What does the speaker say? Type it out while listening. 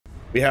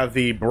We have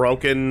the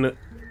broken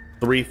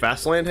 3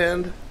 Fastland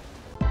hand.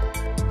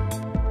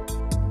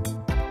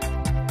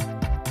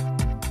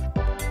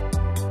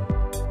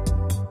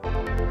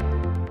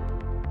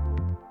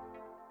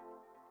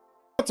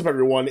 What's up,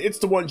 everyone? It's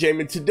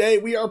TheOneJame, and today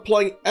we are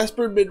playing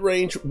Esper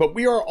Midrange, but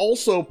we are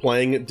also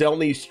playing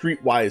Delney's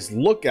Streetwise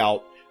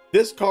Lookout.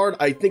 This card,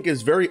 I think,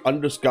 is very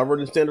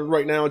undiscovered in Standard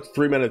right now. It's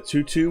 3 mana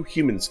 2/2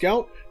 Human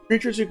Scout.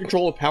 Creatures you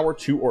control of power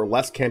 2 or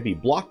less can be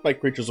blocked by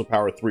creatures of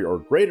power 3 or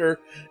greater.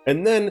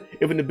 And then,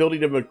 if an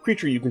ability of a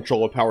creature you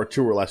control of power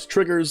 2 or less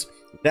triggers,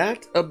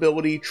 that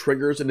ability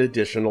triggers an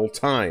additional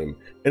time.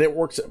 And it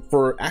works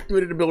for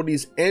activated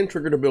abilities and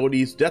triggered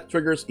abilities, death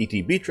triggers,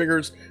 ETB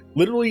triggers,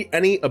 literally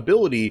any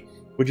ability,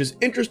 which is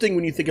interesting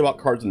when you think about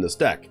cards in this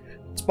deck.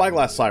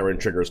 Spyglass Siren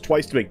triggers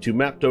twice to make 2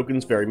 map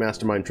tokens. Faerie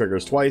Mastermind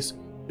triggers twice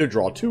to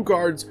draw 2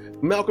 cards.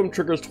 Malcolm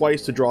triggers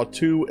twice to draw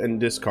 2 and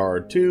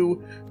discard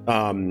 2.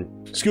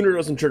 Schooner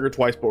doesn't trigger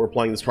twice, but we're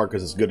playing this card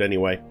because it's good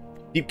anyway.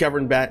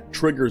 Deep-Cavern Bat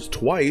triggers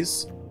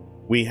twice.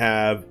 We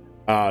have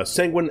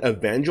Sanguine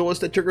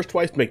Evangelist that triggers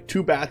twice to make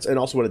 2 bats, and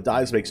also when it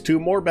dies makes 2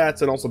 more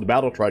bats, and also the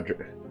Battle Cry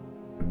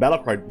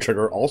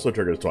trigger also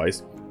triggers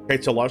twice.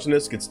 Kitesail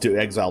Larcenist gets to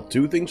exile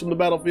 2 things from the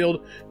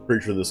battlefield.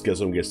 Creature of the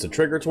Schism gets to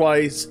trigger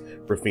twice.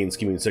 Raffine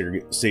Scheming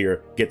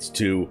Seer gets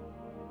to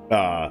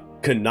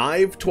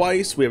connive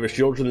twice. We have a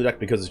shield in the deck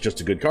because it's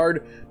just a good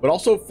card, but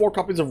also 4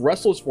 copies of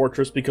Restless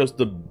Fortress because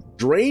the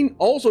drain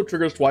also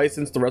triggers twice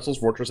since the Restless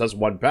Fortress has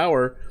 1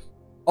 power.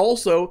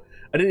 Also,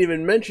 I didn't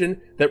even mention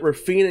that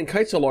Raffine and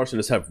Kitesail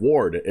Larcenist have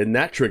ward, and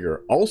that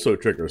trigger also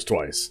triggers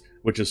twice,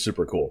 which is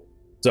super cool.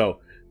 So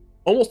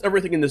almost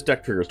everything in this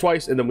deck triggers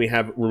twice, and then we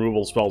have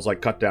removal spells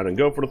like Cut Down and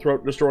Go for the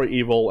Throat, Destroy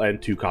Evil,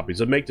 and 2 copies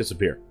of Make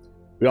Disappear.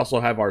 We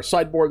also have our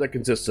sideboard that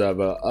consists of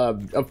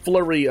a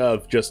flurry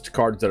of just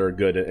cards that are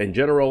good in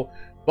general,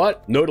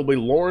 but notably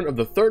Lorn of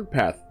the Third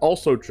Path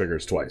also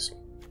triggers twice.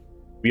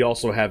 We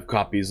also have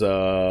copies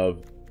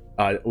of,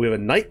 we have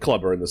a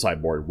Nightclubber in the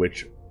sideboard,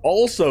 which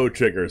also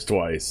triggers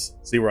twice.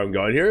 See where I'm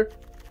going here?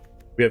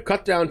 We have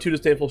Cut Down, 2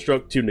 Disdainful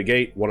Stroke, 2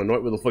 Negate, 1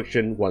 Anoint with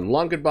Affliction, 1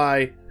 Long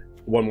Goodbye,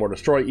 1 more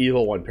Destroy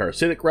Evil, 1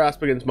 Parasitic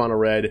Grasp against mono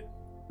red.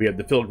 We have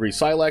the Filigree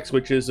Silex,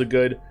 which is a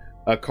good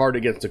card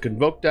against a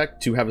Convoke deck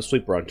to have a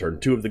sweeper on turn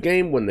 2 of the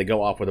game when they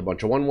go off with a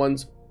bunch of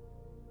 1/1s.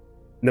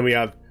 And then we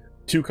have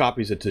 2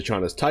 copies of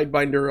Tachana's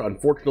Tidebinder.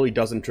 Unfortunately,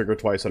 doesn't trigger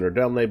twice under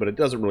Delney, but it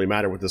doesn't really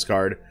matter with this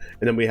card.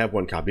 And then we have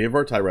 1 copy of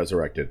Verti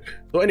Resurrected.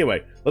 So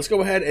anyway, let's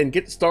go ahead and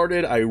get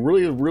started. I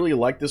really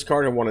like this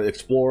card. I want to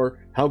explore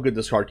how good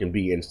this card can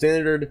be in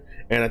Standard,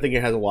 and I think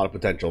it has a lot of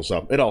potential.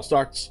 So it all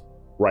starts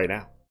right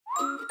now.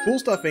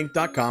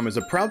 CoolStuffInc.com is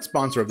a proud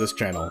sponsor of this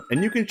channel,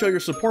 and you can show your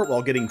support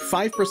while getting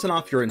 5%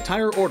 off your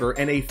entire order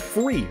and a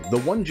free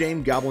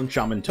TheOneJame Goblin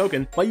Shaman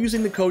token by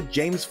using the code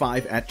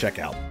JAMES5 at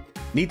checkout.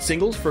 Need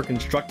singles for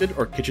constructed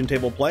or kitchen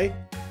table play?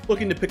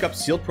 Looking to pick up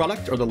sealed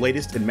product or the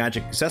latest in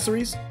Magic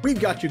accessories?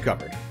 We've got you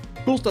covered.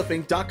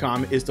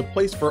 CoolStuffInc.com is the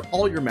place for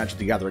all your Magic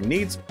the Gathering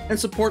needs, and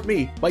support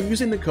me by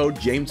using the code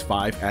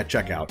JAMES5 at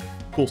checkout.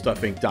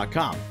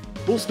 CoolStuffInc.com.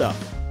 Cool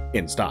stuff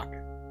in stock.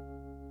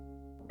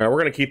 Alright, we're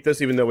going to keep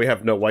this even though we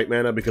have no white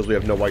mana because we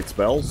have no white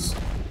spells.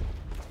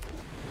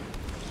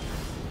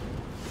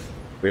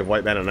 We have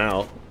white mana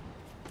now.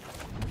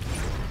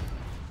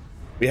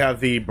 We have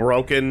the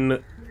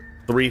broken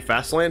 3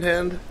 Fastland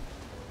hand.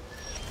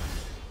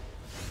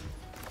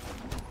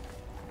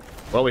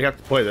 Well, we have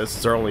to play this.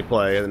 It's our only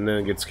play, and then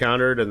it gets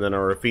countered, and then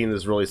our Raffine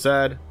is really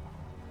sad.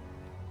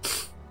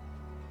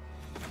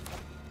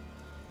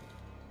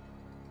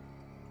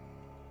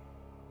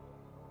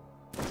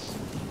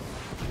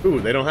 Ooh,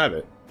 they don't have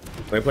it.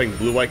 Am I playing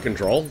blue-white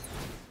control?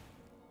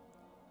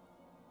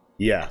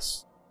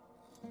 Yes.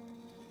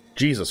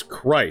 Jesus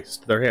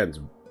Christ, their hands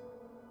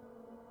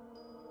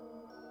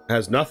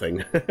has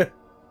nothing.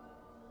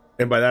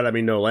 And by that I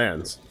mean no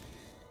lands.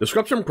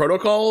 Disruption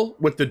Protocol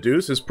with the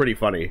Deuce is pretty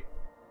funny.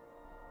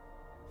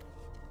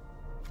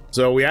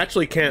 So we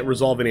actually can't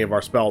resolve any of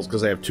our spells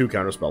because they have 2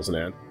 counter spells in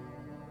hand.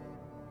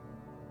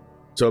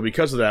 So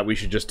because of that, we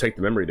should just take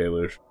the Memory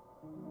Deluge.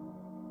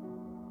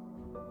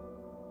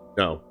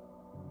 No.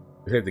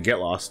 We have to Get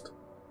Lost.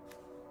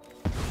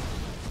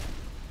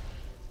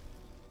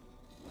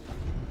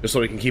 Just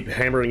so we can keep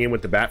hammering in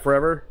with the bat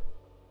forever?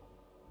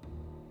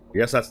 I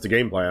guess that's the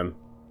game plan.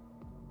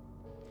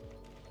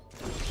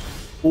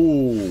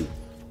 Ooh.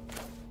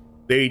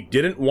 They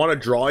didn't want to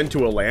draw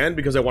into a land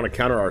because they want to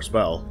counter our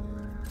spell.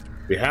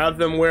 We have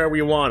them where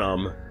we want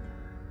them.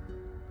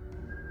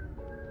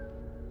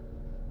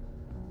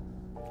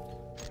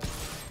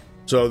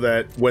 So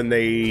that when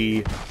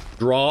they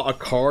draw a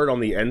card on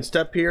the end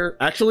step here...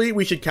 Actually,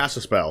 we should cast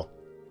a spell.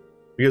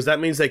 Because that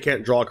means they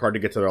can't draw a card to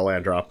get to their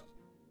land drop.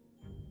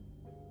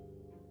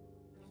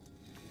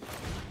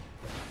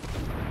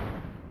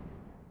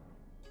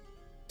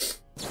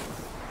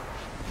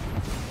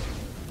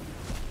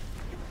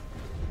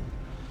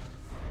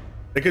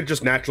 They could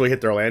just naturally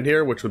hit their land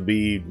here, which would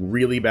be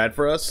really bad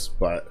for us,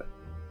 but...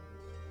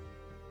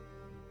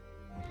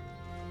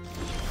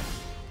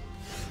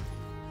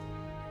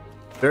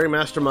 Faerie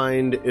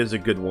Mastermind is a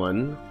good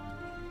one.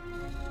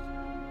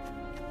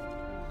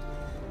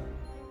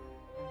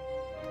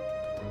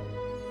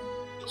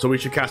 So we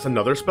should cast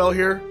another spell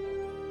here?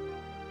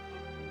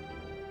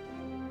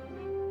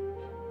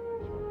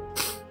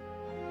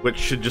 Which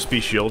should just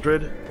be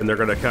Shieldred, and they're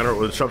going to counter it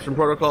with Disruption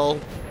Protocol.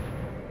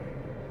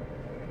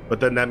 But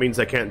then that means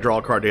they can't draw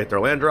a card to hit their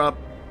land drop.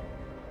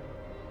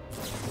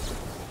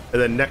 And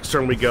then next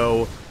turn we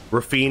go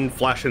Raffine,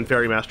 Flash, and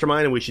Faerie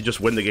Mastermind, and we should just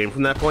win the game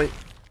from that point.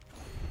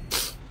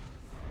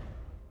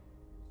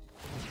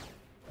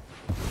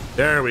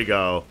 There we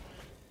go.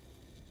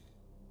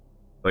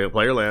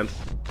 Play your land.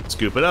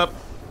 Scoop it up.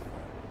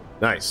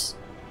 Nice.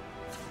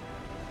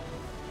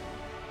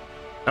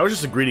 That was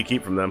just a greedy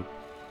keep from them.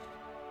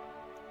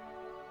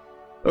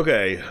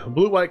 Okay,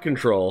 blue-white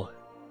control.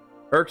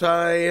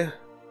 Urtai.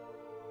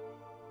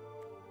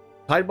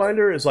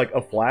 Tidebinder is like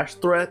a flash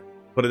threat,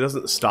 but it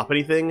doesn't stop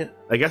anything.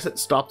 I guess it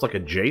stops like a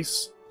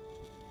Jace.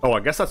 Oh, I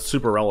guess that's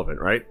super relevant,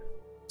 right?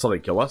 So they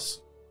kill us.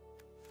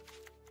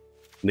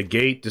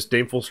 Negate,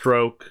 Disdainful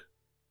Stroke.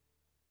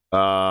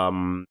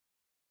 Lorna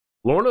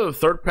of the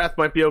Third Path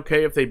might be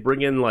okay if they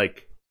bring in,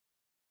 like,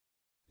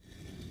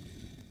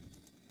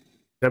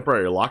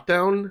 Temporary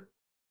Lockdown.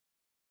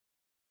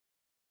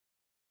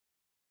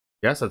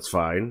 Yes, that's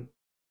fine.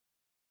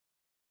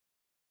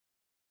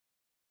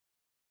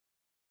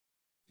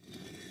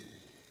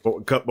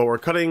 But we're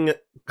cutting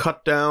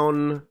Cut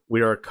Down. We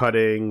are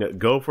cutting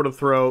Go for the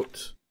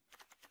Throat.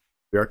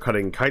 We are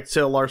cutting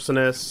Kitesail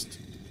Larcenist.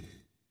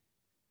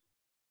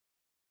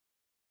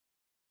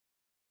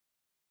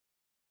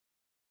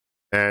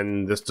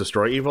 And this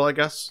Destroy Evil, I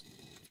guess.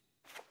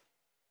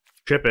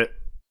 Chip it.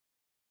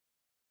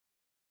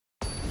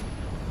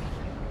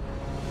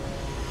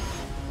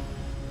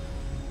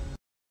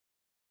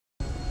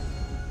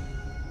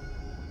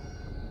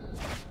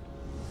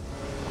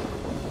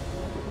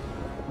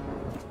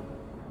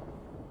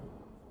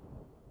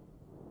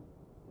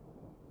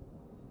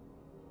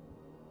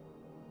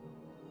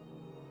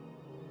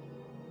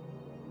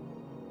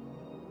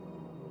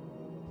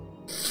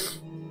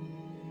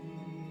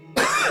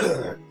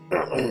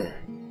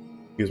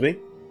 Excuse me.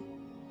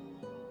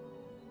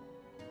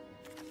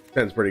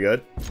 Sounds pretty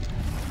good.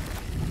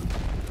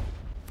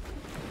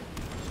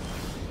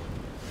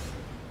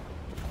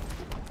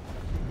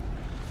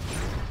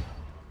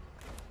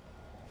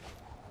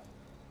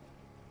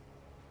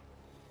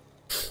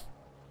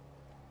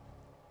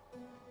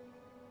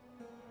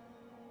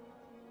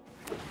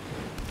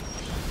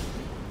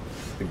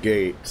 The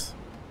gate.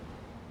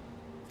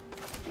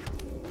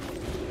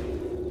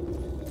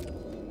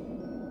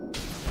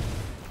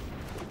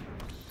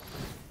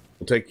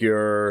 We'll take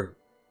your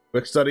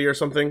quick study or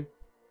something.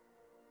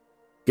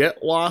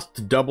 Get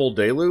Lost, Double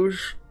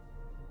Deluge.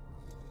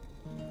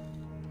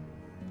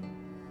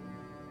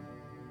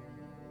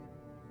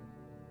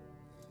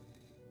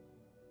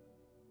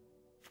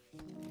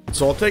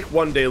 So I'll take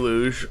one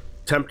Deluge,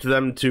 tempt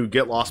them to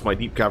Get Lost my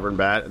Deep-Cavern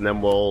Bat, and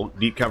then we'll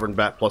Deep-Cavern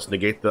Bat plus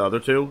negate the other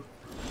two.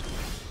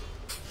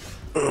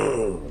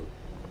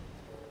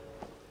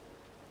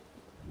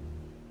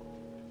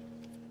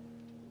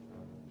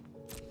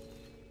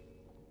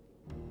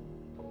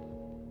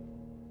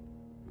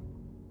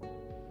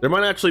 There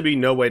might actually be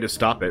no way to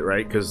stop it,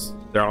 right? Because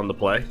they're on the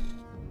play.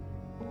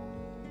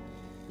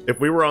 If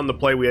we were on the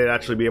play, we'd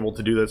actually be able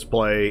to do this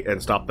play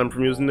and stop them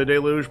from using the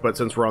Deluge, but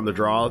since we're on the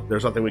draw,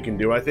 there's nothing we can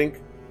do, I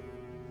think.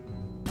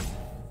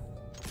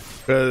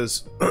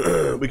 Because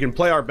we can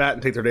play our Bat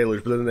and take their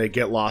Deluge, but then they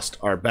get lost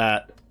our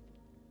Bat,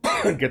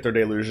 get their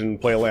Deluge, and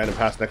play a land and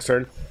pass next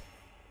turn.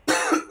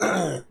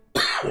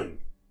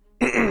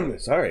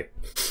 Sorry.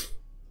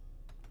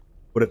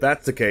 But if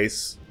that's the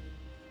case,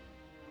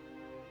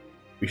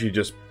 we should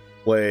just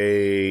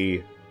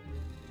play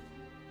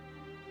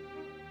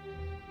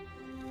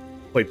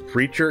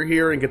Preacher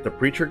here and get the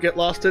Preacher get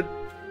losted.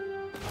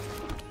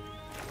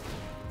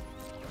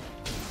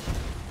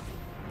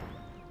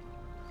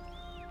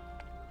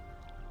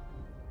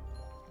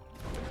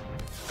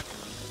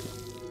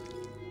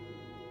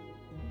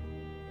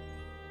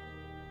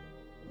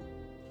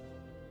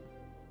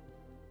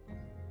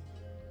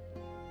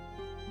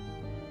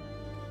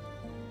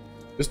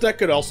 This deck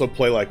could also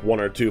play like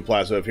one or two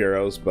Plasma of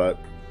Heroes, but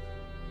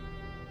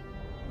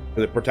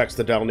it protects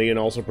the Delney and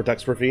also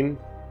protects Raffine.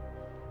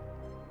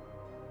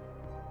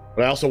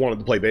 But I also wanted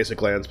to play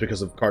basic lands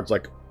because of cards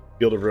like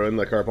Field of Ruin,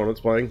 like our opponent's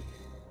playing.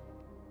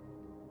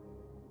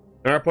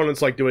 And our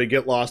opponent's like, do we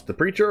get lost the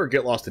Preacher or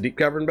get lost the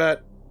Deep-Cavern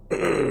Bat?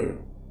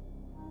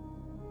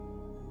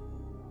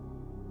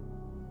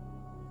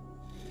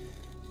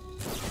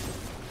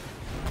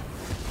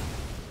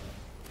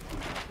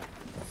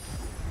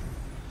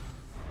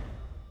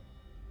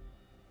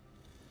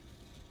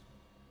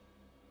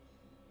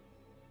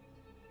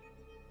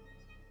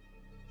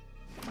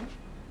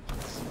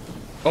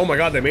 Oh my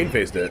god, they main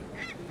phased it.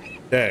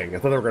 Dang, I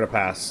thought they were going to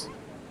pass.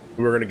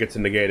 We were going to get to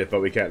negate it,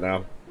 but we can't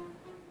now.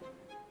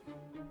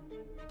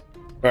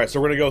 Alright, so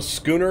we're going to go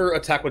Schooner,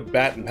 attack with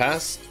Bat, and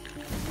pass.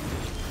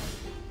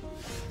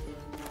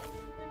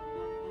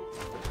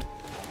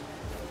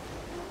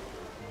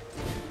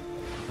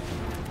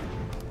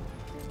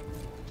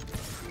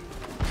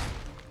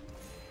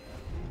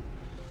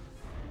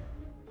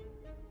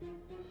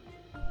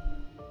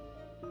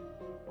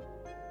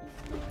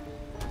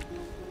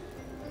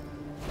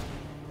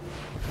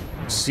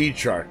 Sea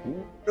Shark.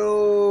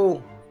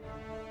 No.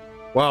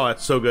 Wow,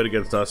 that's so good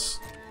against us.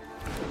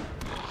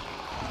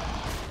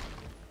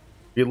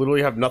 You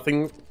literally have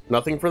nothing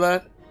for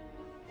that?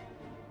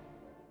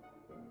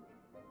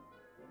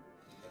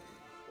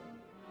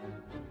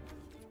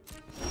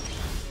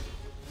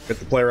 Get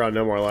the play around,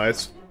 no more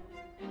lies.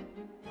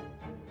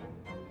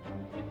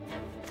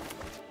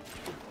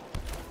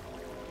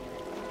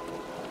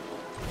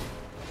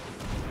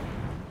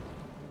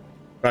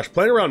 Gosh,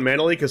 playing around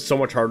Mana Leak is so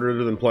much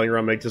harder than playing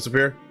around Make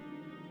Disappear.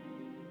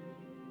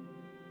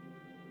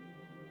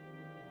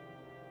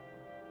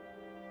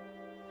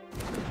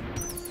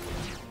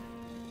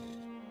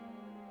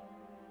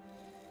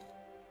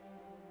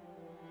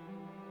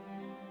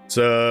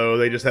 So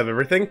they just have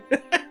everything?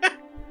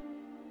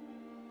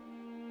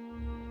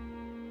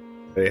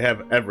 They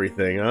have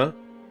everything, huh?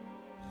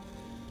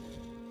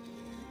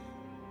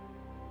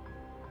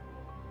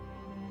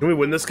 Can we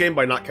win this game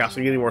by not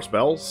casting any more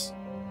spells?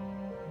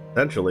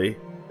 Potentially.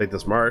 Take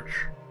this march.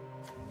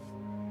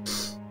 And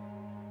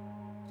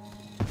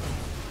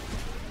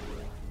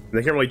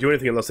they can't really do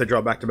anything unless they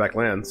draw back-to-back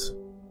lands.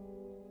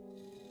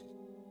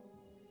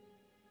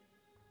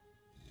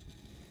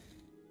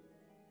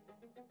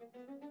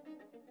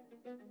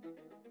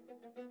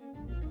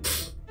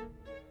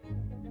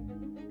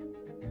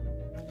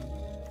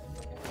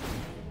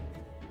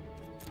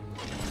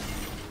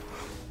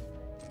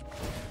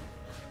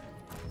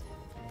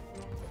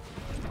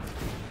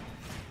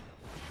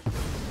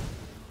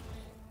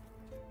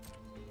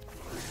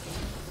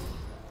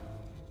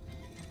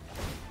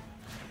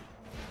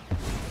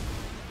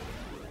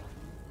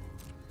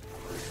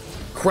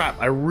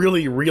 Crap, I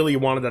really, really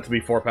wanted that to be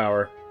 4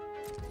 power.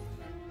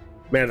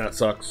 Man, that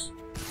sucks.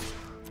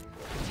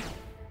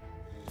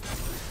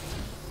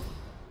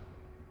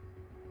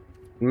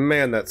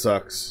 Man, that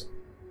sucks.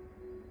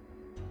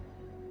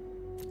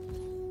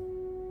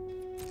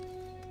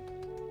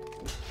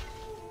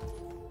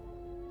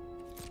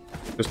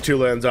 Just 2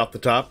 lands off the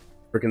top.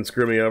 Freaking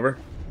screw me over.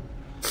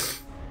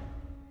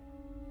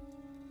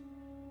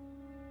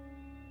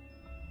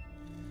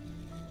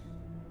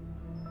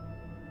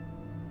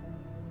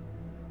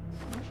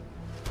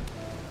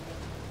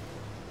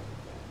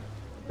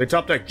 They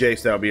top deck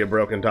Jace, that would be a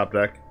broken top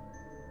deck.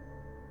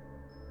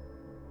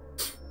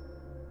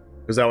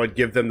 Because that would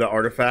give them the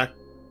artifact.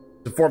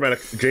 The 4-mana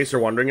Jace or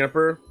Wandering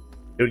Emperor.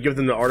 It would give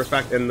them the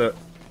artifact and the...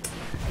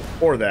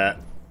 Or that.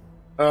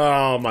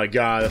 Oh my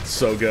god, that's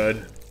so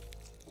good.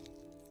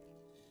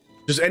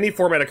 Just any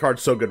 4-mana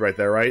card's so good right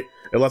there, right?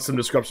 It lets them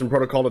Disruption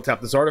Protocol to tap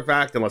this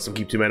artifact and lets them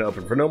keep 2 mana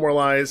open for No More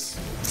Lies.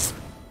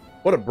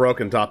 What a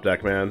broken top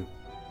deck, man.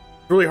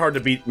 It's really hard to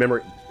beat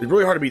memory... It's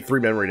really hard to beat 3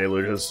 Memory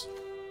Deluges.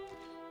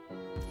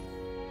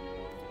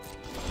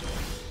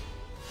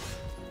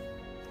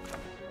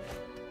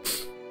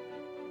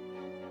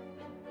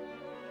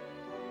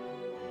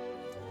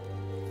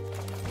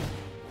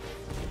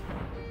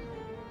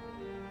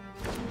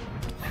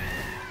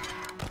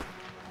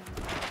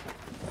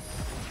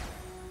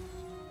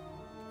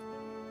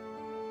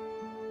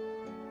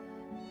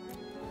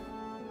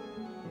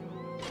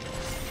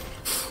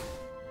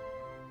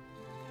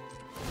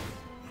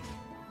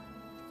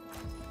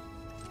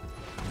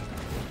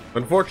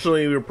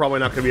 Unfortunately, we're probably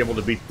not going to be able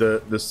to beat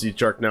the Sea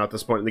Shark now at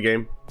this point in the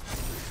game.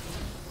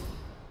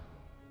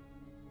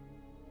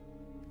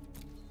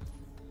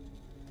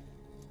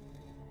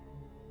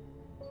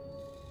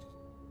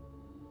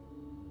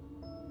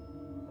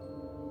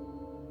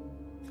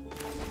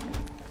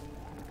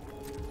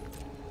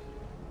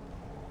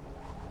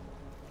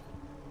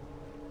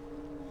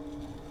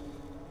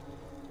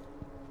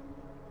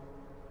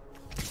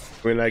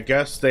 I mean, I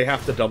guess they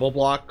have to double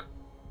block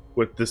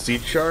with the Sea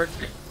Shark.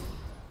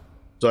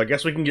 So I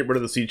guess we can get rid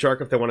of the Sea Shark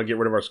if they want to get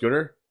rid of our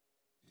schooner.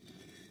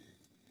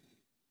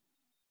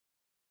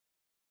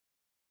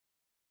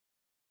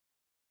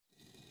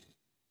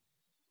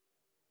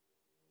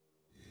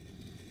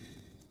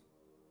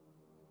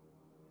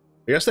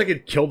 I guess they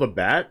could kill the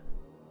bat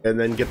and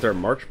then get their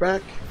march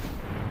back.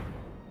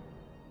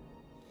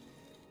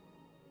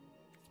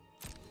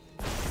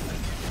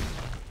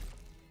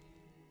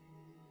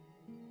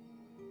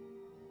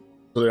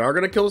 So they are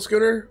going to kill the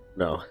schooner?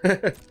 No.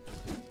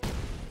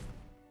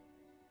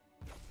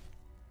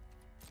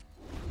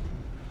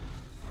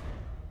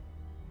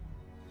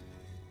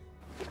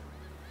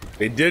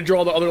 They did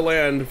draw the other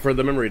land for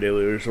the Memory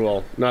Deluge.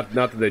 Well, not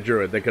that they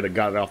drew it. They could have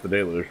got it off the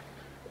Deluge.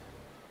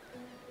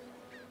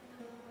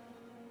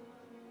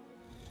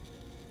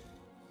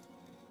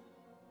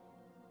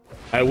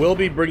 I will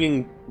be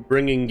bringing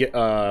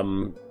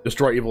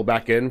Destroy Evil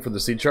back in for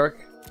the Sea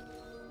Shark.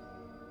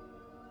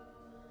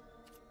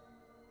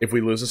 If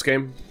we lose this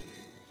game.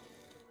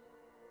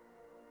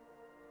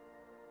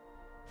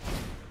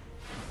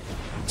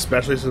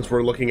 Especially since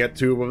we're looking at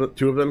two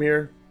of them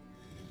here.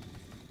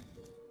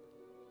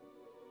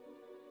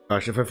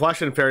 Gosh, if I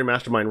flash in Faerie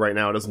Mastermind right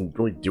now, it doesn't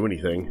really do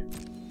anything.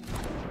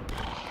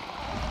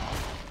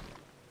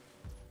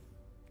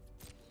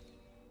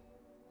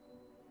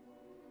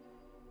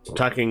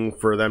 Attacking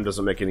for them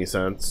doesn't make any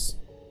sense.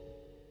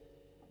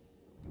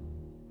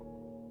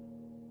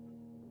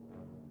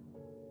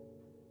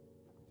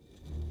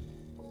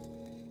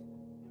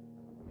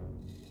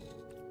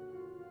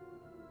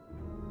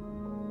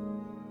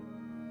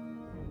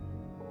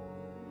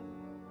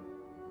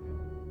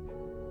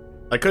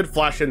 I could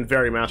flash in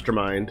Faerie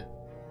Mastermind.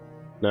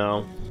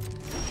 No.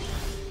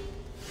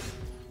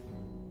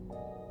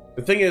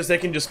 The thing is, they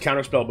can just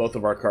counterspell both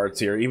of our cards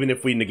here, even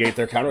if we negate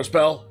their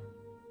counterspell.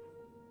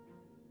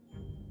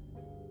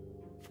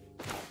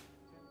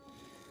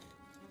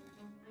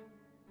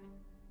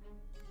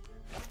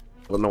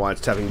 I don't know why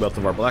it's tapping both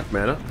of our black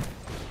mana.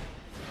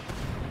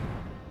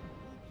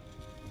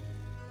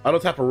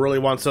 Auto-tapper really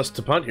wants us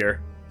to punt here.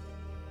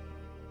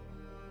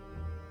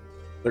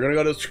 They're going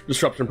to go to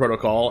Disruption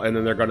Protocol, and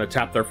then they're going to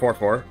tap their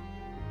 4/4.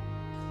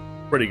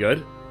 Pretty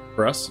good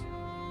for us.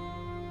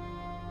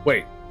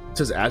 Wait, it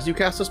says as you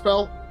cast a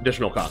spell?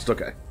 Additional cost,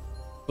 okay.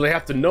 So they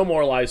have to no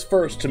moralize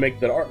first to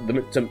make the art.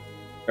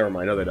 Never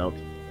mind, no they don't.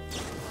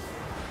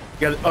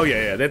 Yeah, oh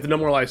yeah, they have to no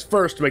moralize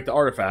first to make the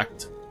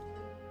artifact.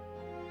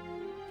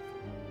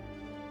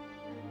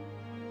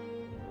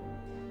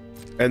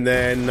 And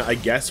then I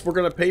guess we're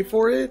going to pay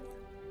for it?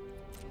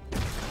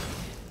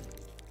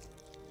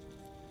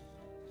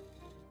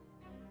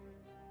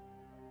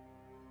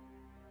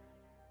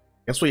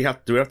 Guess we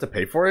have. Do we have to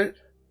pay for it?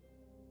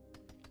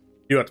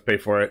 You have to pay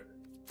for it.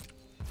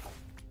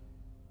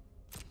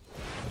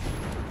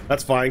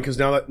 That's fine, because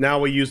now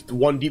we used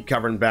one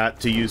Deep-Cavern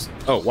Bat to use.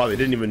 Oh wow, they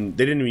didn't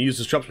even use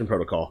Disruption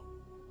Protocol.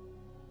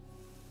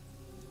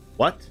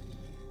 What?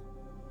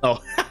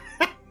 Oh.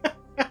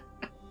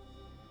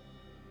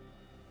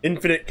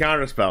 Infinite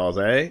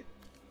counterspells, eh?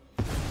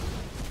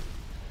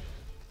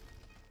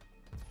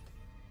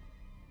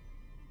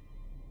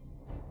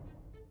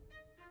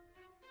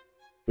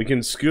 We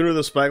can Schooner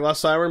the Spyglass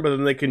Siren, but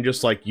then they can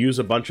just, like, use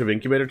a bunch of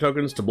Incubator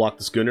tokens to block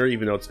the Schooner,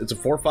 even though it's a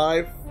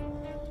 4/5.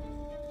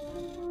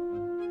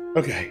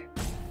 Okay,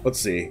 let's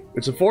see.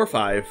 It's a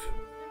 4/5.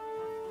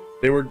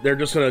 They're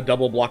just gonna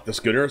double block the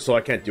Schooner, so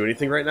I can't do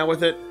anything right now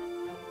with it.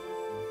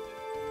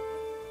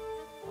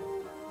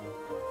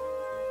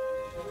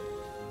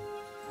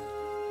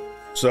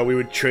 So we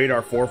would trade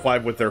our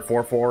 4/5 with their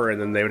 4/4,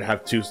 and then they would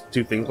have two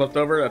things left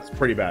over. That's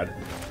pretty bad.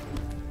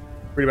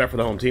 Pretty bad for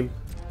the home team.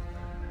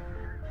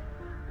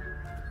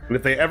 And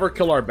if they ever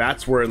kill our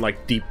bats, we're in,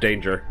 like, deep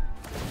danger.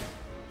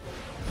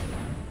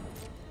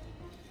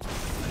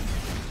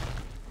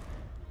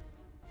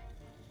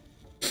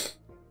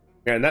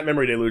 And that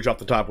memory deluge off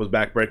the top was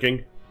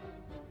backbreaking.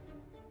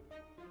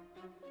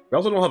 We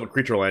also don't have a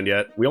creature land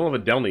yet. We don't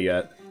have a Delney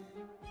yet.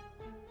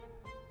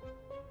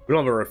 We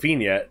don't have a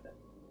Raffine yet.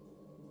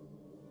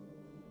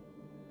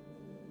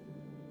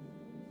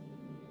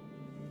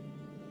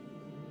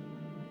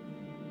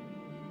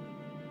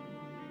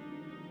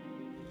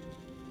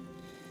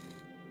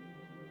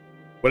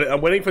 But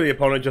I'm waiting for the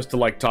opponent just to,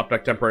 like, top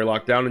deck temporary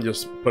lockdown and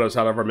just put us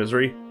out of our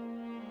misery.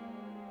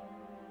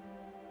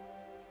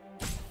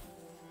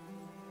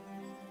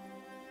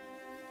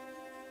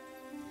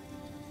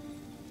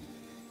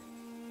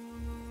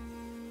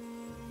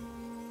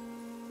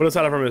 Put us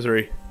out of our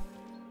misery.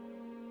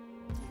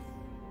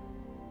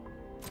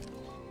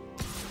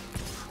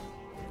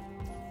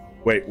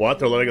 Wait, what?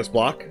 They're letting us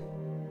block?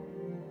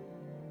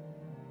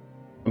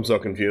 I'm so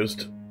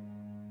confused.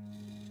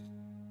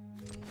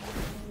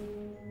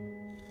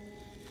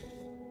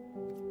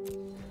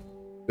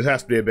 This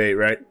has to be a bait,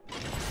 right?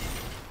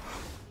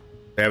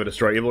 They have a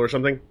Destroy Evil or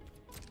something?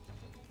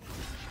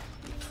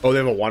 Oh, they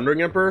have a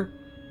Wandering Emperor?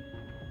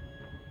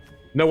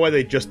 No way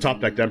they just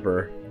top-decked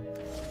Emperor.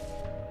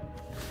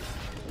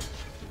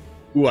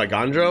 Ooh,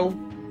 Eiganjo?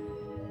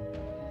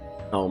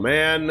 Oh,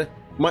 man.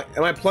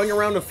 Am I playing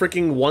around a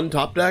freaking one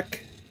top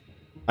deck?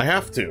 I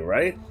have to,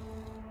 right?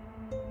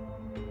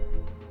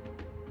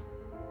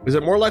 Is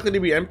it more likely to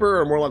be Emperor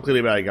or more likely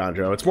to be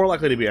Eiganjo? It's more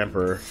likely to be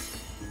Emperor.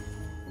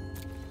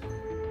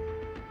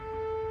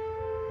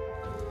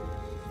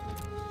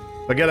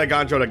 If I get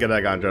Eiganjo'd, I get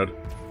Eiganjo'd.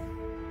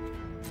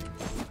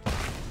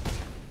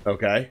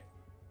 Okay.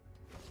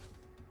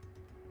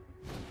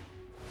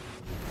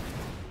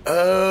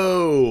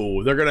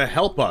 Oh, they're gonna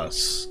help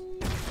us.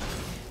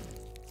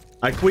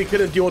 We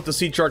couldn't deal with the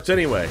sea sharks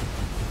anyway.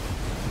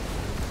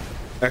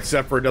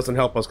 Except for it doesn't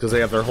help us because they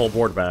have their whole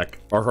board back.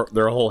 Or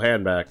their whole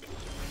hand back.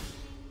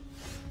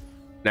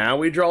 Now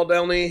we draw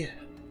Delney.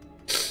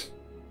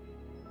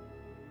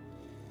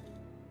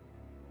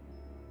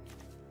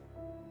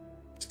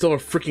 Still a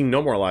freaking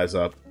no more lies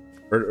up.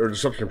 Or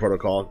Disruption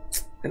Protocol.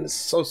 And it's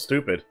so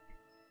stupid.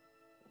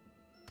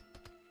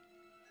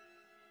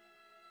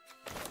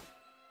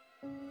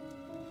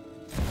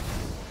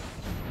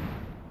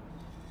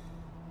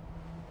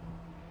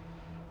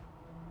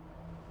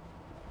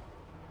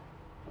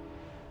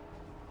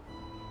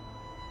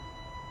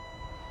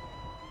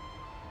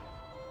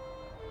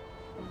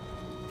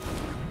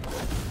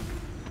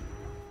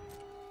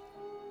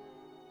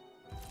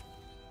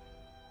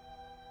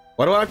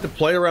 Why do I have to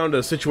play around a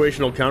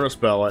situational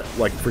counterspell at,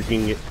 like,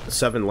 freaking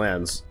 7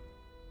 lands?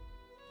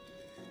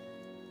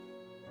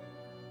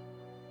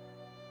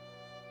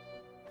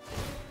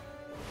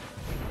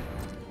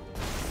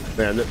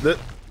 Man,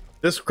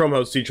 this Chrome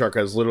Host Sea Shark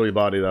has literally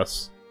bodied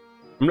us.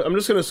 I'm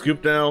just gonna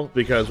scoop now,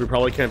 because we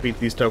probably can't beat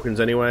these tokens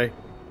anyway.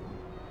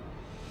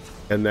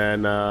 And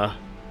then,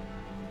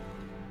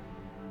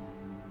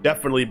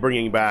 definitely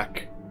bringing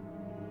back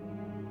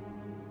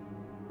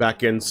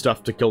in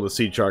stuff to kill the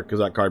Sea Shark, because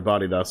that card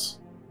bodied us.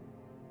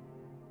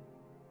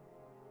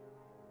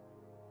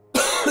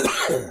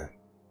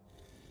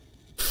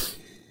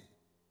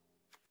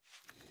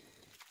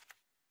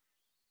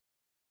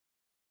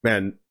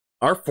 Man,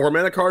 our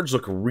 4-mana cards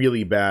look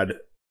really bad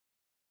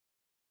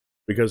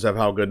because of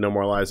how good No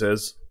More Lies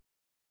is.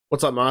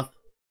 What's up, Moth?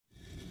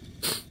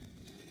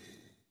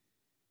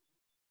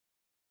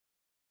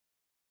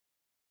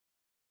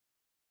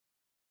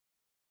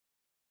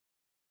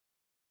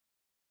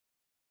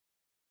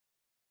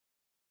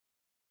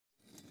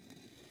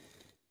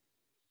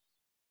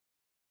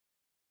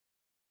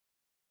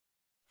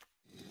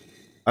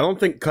 I don't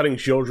think cutting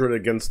Shieldred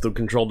against the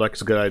control deck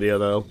is a good idea,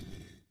 though.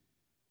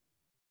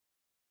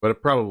 But it's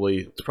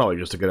probably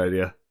just a good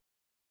idea.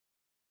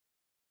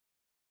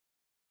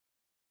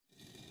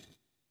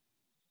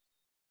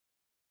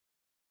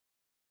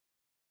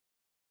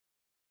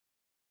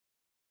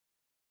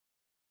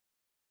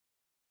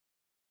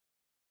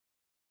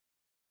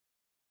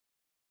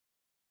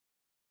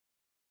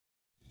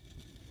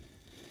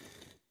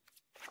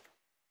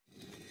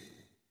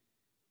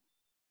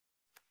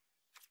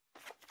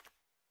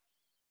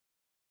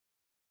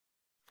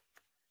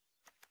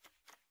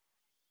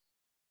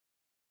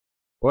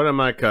 What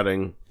am I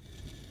cutting?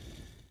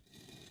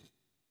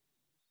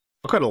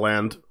 I'll cut a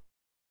land.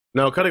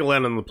 No, cutting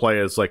land on the play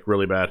is, like,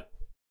 really bad.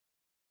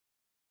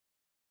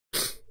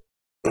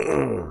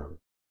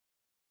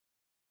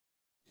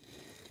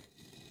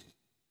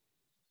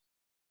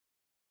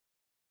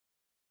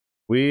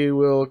 We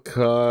will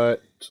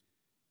cut...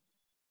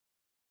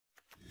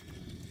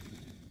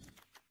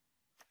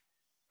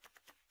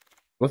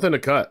 Nothing to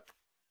cut.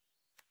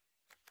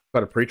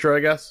 Cut a Preacher, I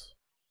guess?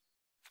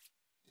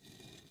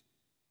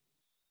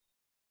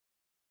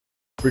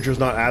 Preacher's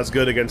not as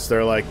good against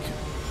their, like,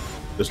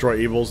 Destroy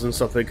Evils and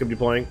stuff they could be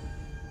playing.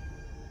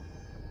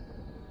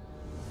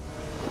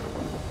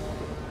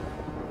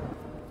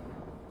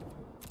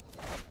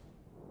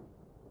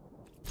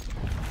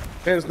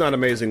 And it's not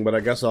amazing, but I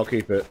guess I'll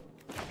keep it.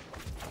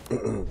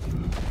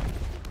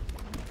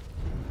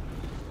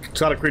 It's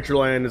got a creature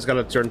land, it's got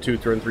a turn 2,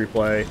 turn 3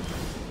 play.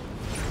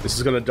 This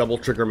is gonna double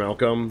trigger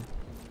Malcolm.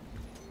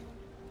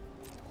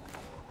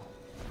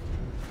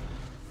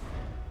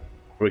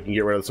 We can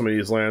get rid of some of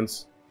these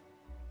lands.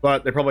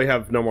 But they probably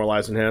have No More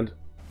Lies in hand.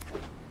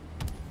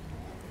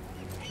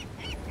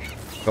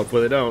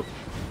 Hopefully they don't.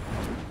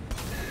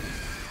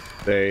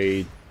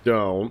 They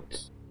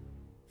don't.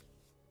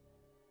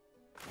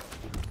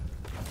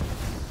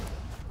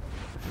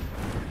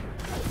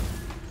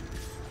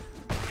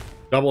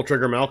 Double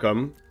trigger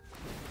Malcolm.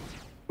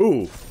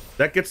 Ooh,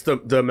 that gets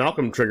the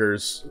Malcolm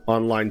triggers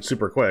online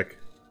super quick.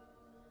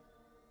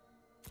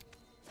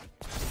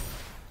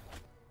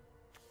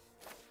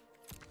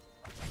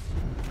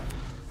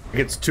 It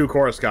gets 2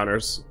 chorus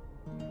counters.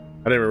 I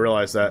didn't even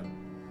realize that.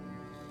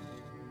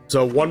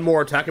 So 1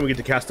 more attack and we get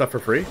to cast stuff for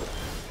free?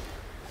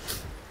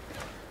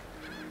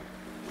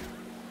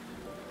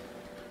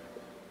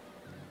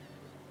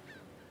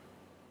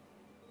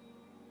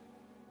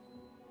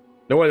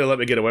 No way they let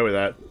me get away with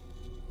that.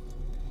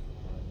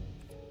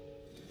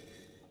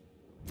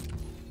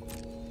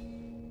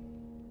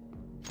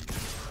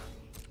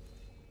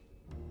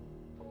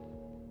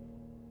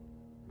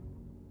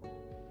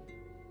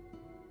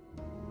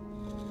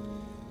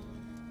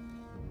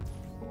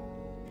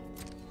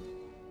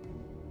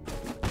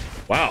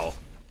 Wow.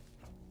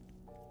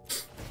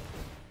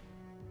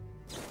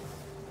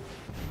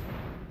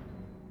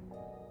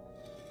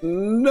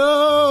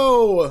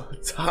 No!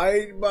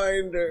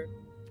 Tidebinder.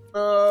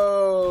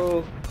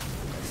 No.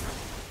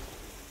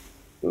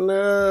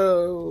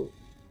 No. So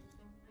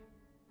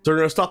they're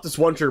gonna stop this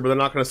one trigger, but they're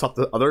not gonna stop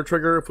the other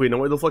trigger if we know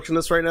what the affliction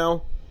is right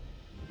now?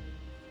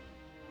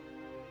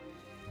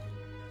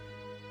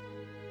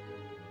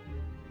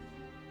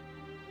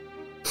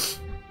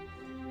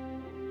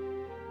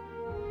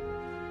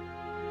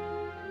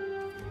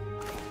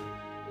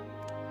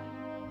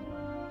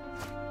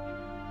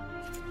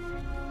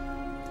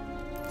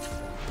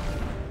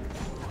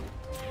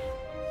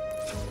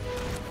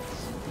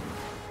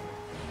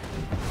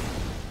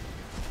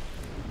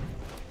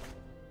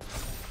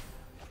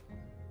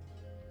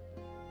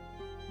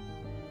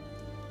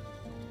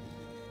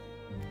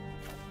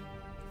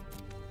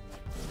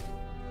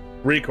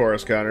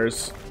 Chorus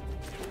counters.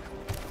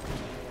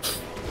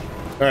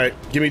 Alright,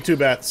 give me 2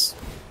 bets.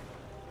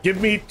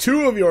 Give me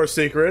 2 of your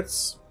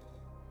secrets.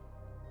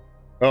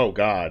 Oh,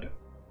 God.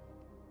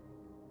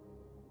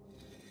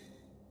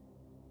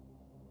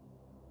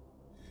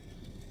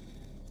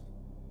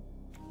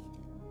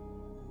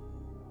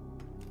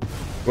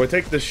 Do I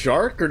take the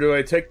shark or do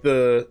I take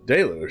the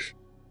deluge?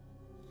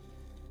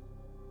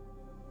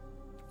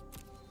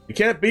 You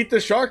can't beat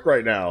the shark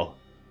right now.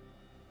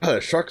 God,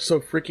 the shark's so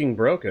freaking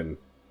broken.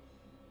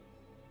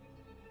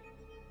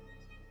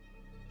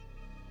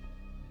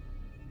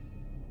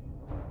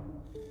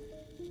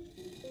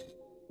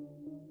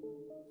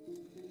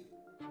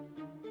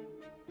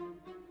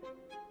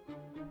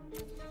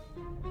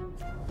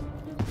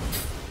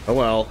 Oh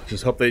well,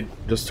 hope they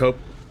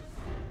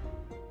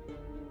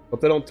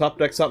don't top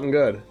deck something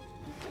good.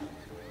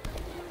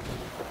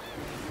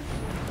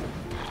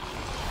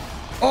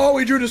 Oh,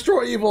 we drew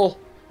Destroy Evil!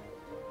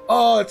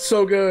 Oh, it's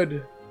so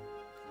good!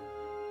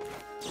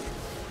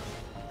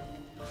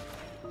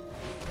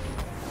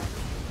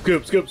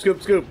 Scoop, scoop,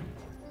 scoop, scoop.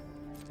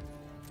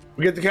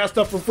 We get to cast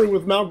stuff for free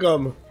with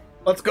Malcolm.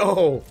 Let's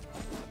go!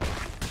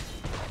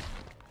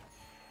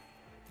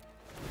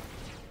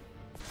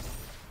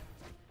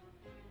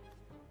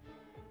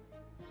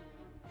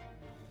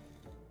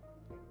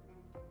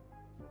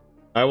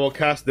 I will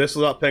cast this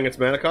without paying its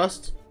mana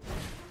cost.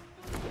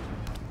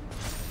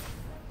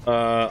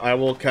 I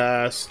will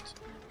cast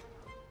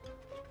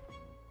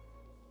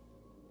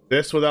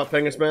this without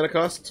paying its mana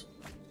cost.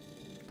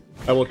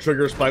 I will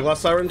trigger Spyglass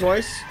Siren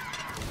twice.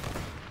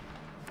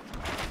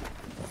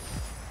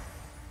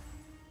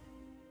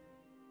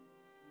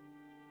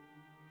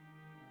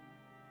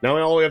 Now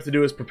all we have to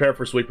do is prepare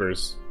for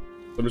sweepers.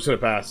 I'm just gonna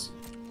pass.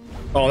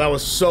 Oh, that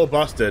was so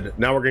busted.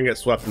 Now we're gonna get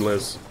swept in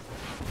Liz.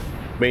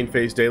 Main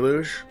phase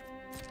Deluge.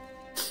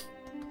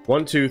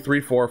 1, 2,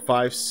 3, 4,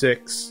 5,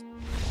 6.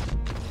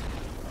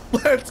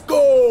 Let's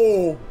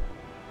go!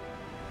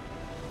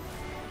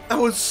 That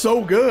was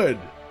so good.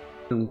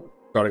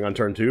 Starting on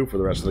turn 2 for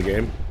the rest of the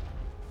game.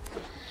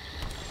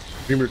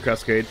 Dreamroot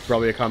Cascade,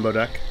 probably a combo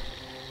deck.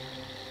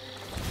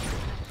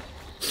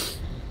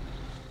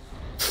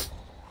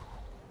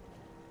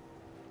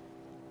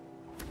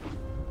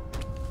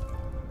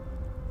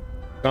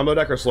 Combo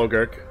deck or Slow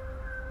Gurk?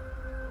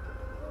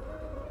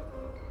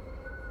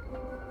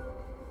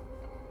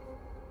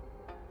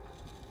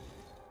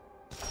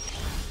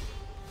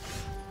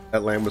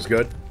 That land was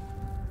good.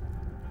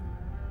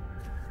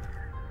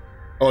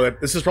 Oh,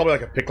 this is probably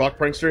like a Picklock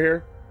Prankster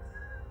here.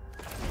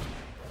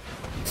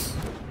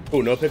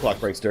 Oh, no Picklock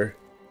Prankster.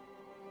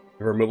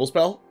 A removal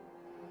spell?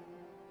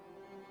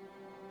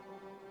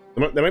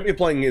 They might be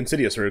playing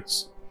Insidious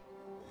Roots.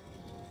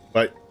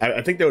 But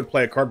I think they would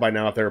play a card by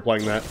now if they were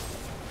playing that.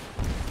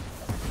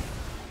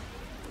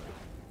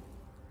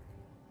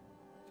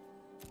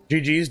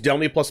 GG's,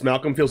 Delney plus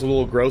Malcolm feels a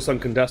little gross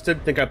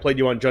uncontested. Think I played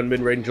you on Jun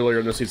mid-range earlier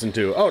in the season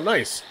 2. Oh,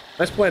 nice.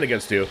 Nice playing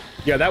against you.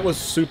 Yeah, that was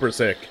super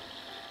sick.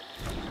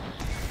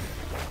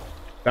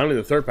 Founding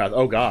the third path.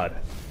 Oh, God.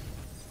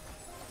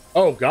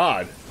 Oh,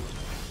 God.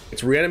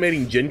 It's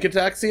reanimating Jin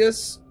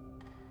Cataxius?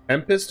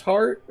 Tempest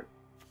Heart?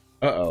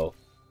 Uh-oh.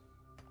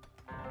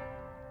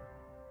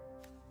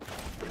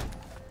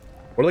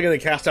 What are they going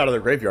to cast out of their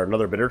graveyard?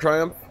 Another Bitter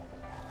Triumph?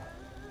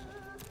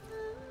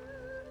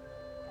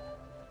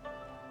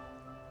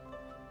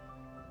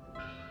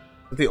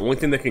 Is that the only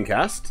thing they can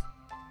cast?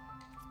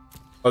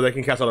 Oh, they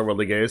can cast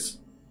Otherworldly Gaze.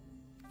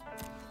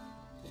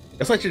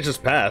 Guess I should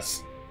just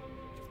pass.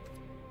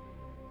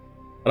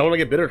 I don't want to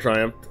get Bitter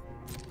Triumph.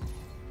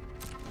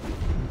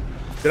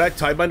 Did I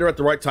Tidebinder at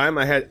the right time?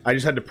 I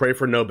just had to pray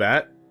for no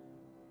bat.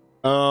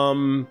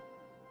 I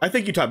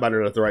think you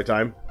Tidebinder at the right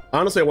time.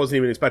 Honestly, I wasn't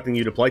even expecting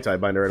you to play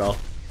Tidebinder at all.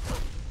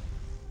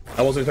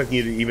 I wasn't expecting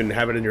you to even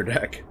have it in your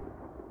deck.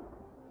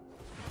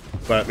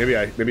 But maybe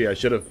I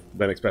should have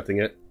been expecting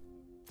it.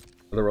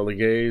 Otherworldly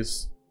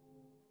Gaze.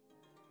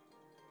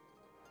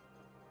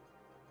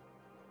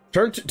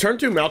 Turn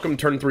 2 Malcolm,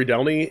 turn 3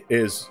 Delney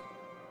is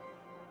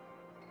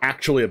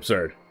actually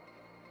absurd.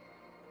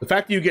 The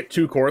fact that you get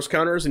 2 chorus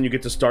counters and you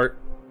get to start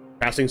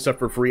passing stuff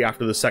for free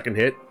after the second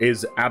hit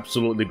is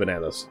absolutely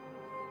bananas.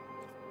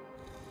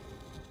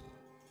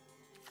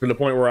 To the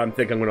point where I'm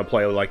thinking I'm going to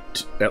play like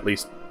at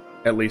least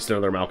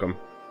another Malcolm.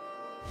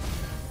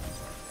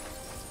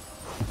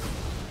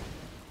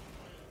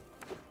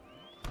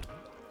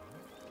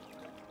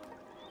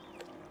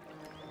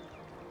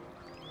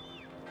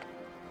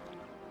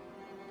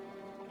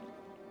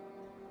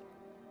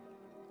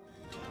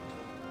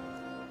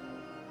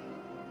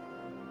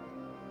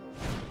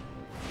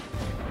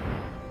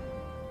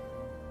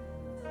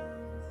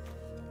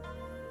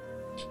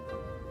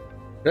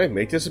 Can I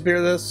make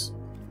disappear this?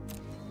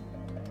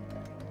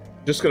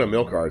 Just gonna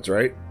mill cards,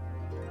 right?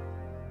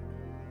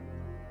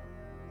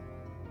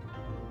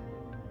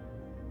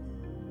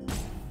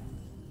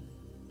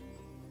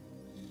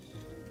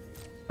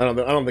 I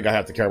don't think I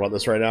have to care about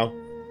this right now.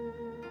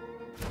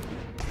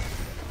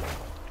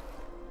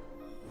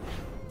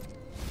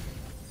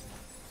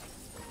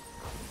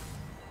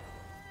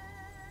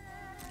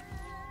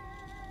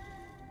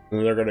 And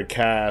they're gonna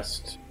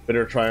cast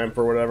Bitter Triumph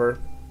or whatever.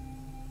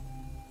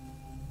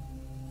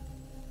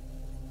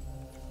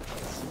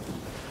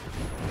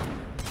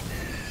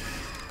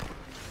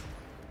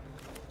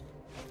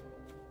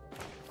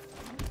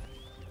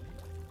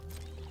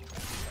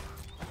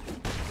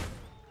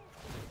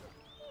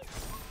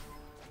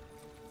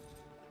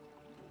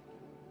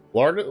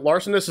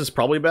 Larcenist is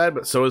probably bad,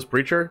 but so is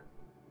Preacher.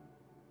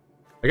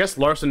 I guess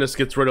Larcenist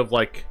gets rid of,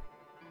 like,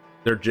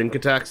 their Jin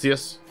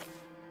Cataxius.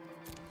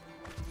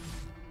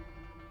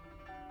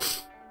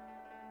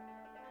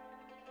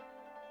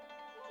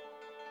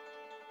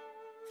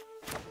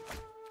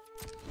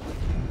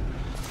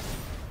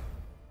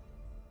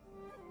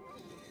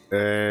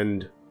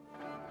 And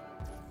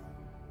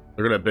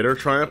They're gonna Bitter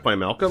Triumph by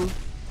Malcolm?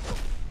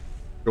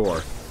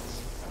 Sure.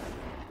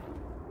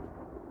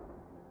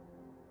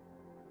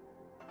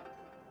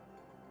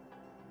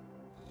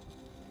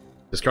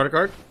 Discard a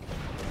card?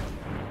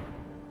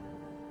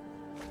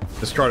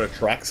 Discard a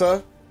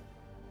Traxa?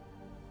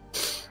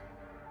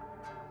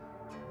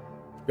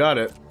 Got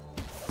it.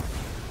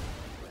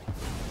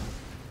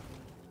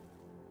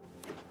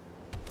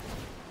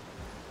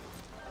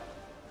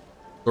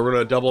 So we're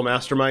gonna double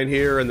Mastermind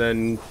here and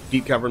then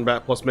Deep-Cavern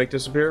Bat plus make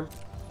disappear.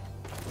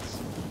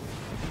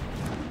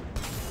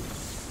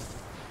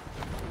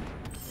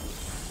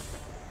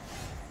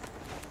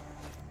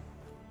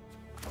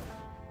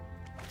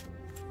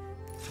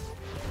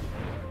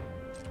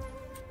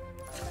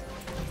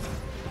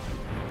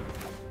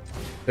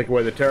 Take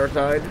away the Terror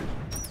Tide.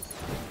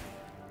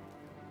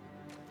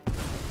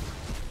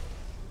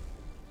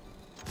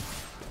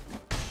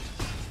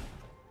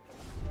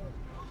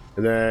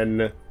 And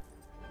then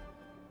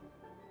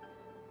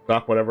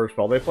stop whatever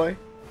spell they play.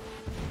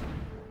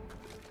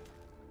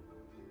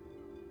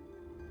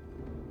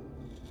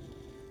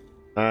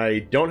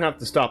 I don't have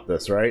to stop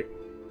this, right?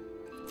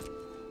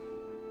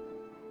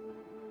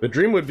 The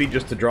dream would be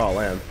just to draw a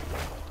land.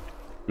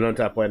 And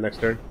untap land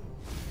next turn.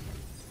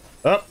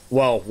 Oh,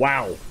 well,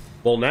 wow.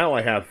 Well, now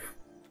I have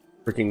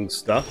freaking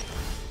stuff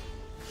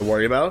to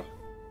worry about.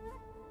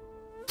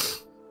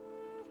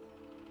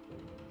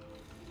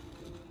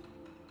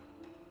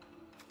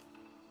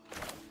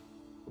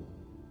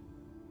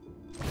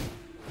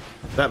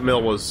 That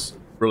mill was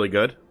really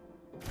good.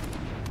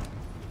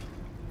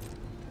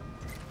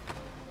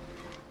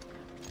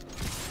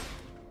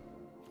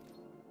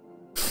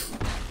 So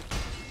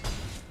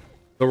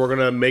we're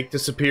gonna make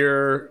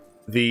disappear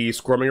the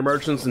Squirming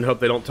Emergence and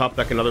hope they don't top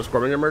deck another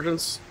Squirming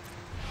Emergence.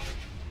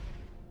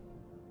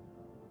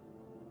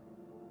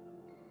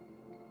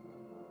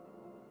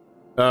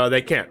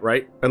 They can't,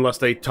 right? Unless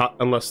they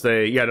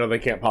yeah, no, they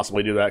can't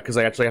possibly do that because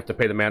they actually have to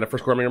pay the mana for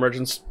Squirming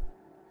Emergence.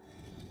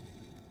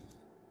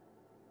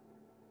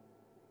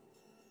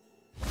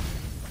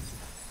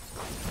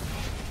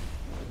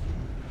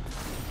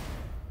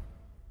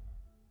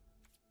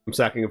 I'm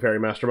sacking a Faerie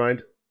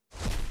Mastermind.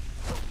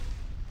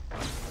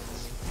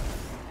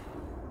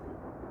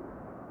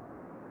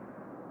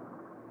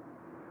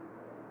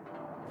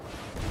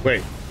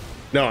 Wait.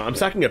 No, I'm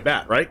sacking a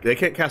Bat, right? They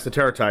can't cast a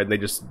Terror Tide, and they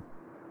just...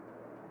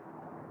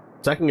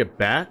 Sacking a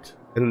Bat,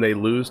 and then they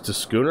lose to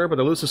Schooner, but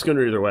they lose to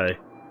Schooner either way.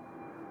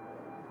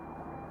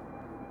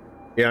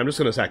 Yeah, I'm just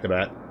gonna sack the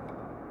Bat.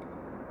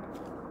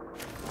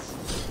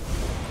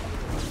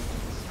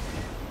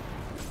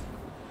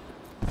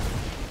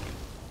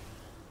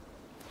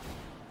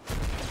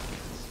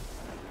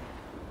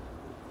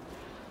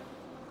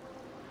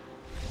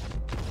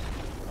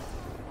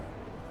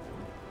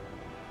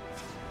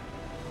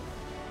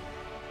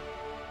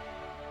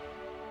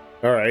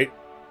 Alright.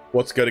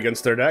 What's good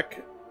against their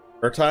deck?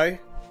 Urtai?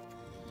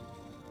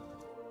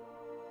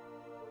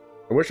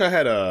 I wish I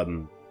had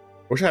a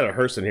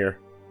hearse in here.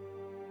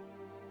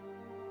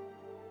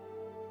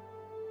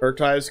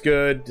 Urtai's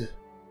good.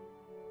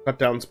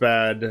 Cutdown's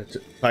bad.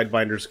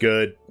 Tidebinder's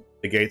good.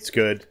 Negate's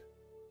good.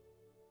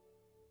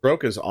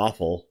 Stroke is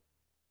awful.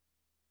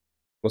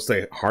 Unless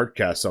they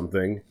hardcast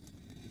something.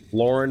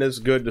 Lauren is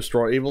good.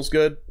 Destroy Evil's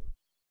good.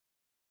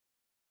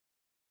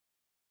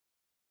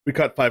 We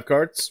cut 5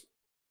 cards.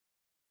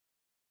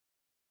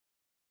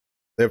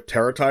 They have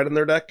Terror Tide in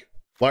their deck.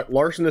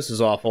 Larcenist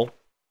is awful.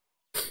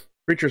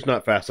 Creature's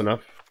not fast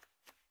enough.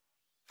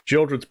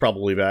 Children's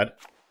probably bad.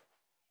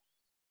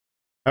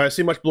 Have I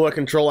seen much blue-eye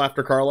control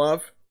after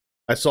Karlov?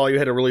 I saw you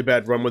had a really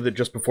bad run with it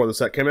just before the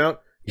set came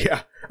out.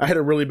 Yeah, I had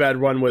a really bad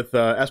run with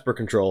Esper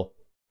control.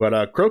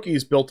 But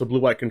Croaky's built a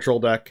blue-eye control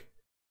deck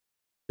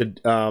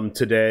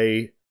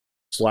today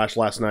 /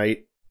 last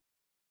night.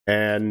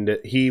 And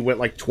he went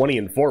like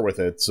 20-4 with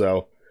it,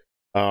 so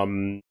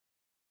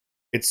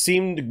it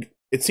seemed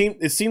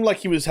like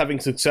he was having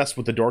success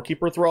with the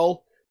Doorkeeper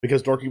Thrall,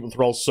 because Doorkeeper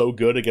Thrall's so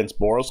good against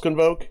Boros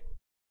Convoke.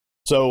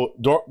 So,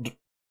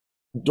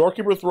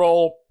 Doorkeeper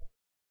Thrall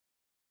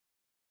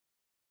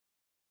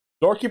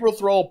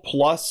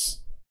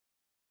plus,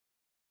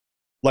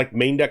 like,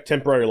 main deck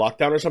Temporary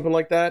Lockdown or something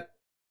like that,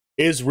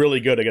 is really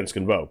good against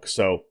Convoke.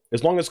 So,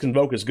 as long as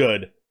Convoke is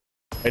good,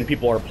 and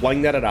people are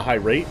playing that at a high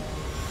rate,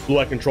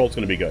 blue-eye control is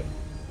going to be good.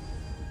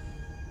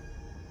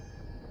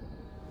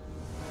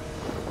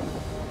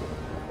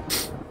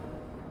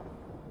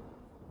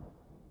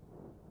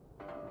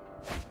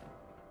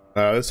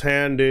 This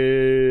hand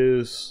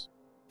is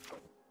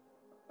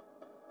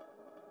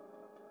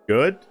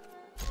good.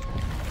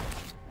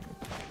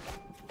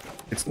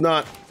 It's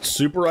not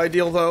super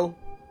ideal though,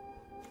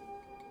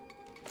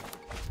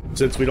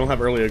 since we don't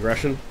have early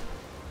aggression.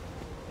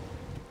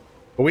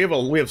 But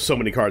we have so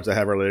many cards that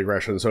have early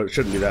aggression, so it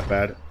shouldn't be that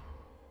bad.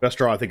 Best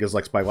draw I think is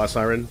like Spyglass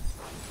Siren.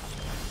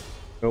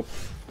 Nope.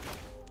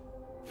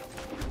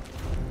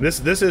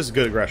 This is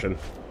good aggression.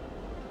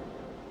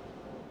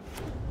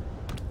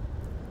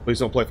 Please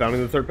don't play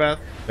Founding the Third Path.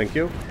 Thank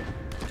you.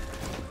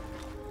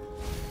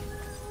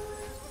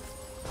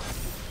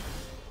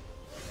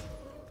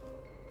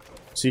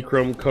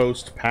 Seachrome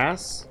Coast,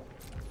 pass.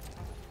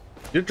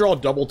 Did draw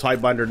double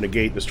Tidebinder,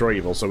 negate, destroy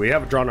evil, so we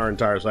haven't drawn our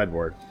entire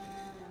sideboard.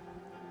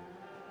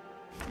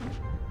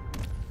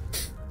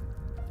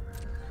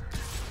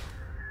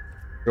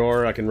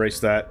 Sure, I can race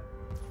that.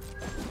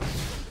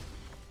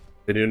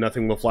 They do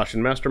nothing with Flash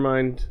and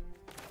Mastermind.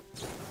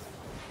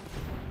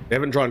 They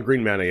haven't drawn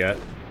green mana yet.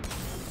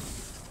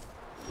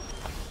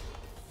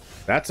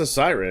 That's a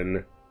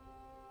Siren.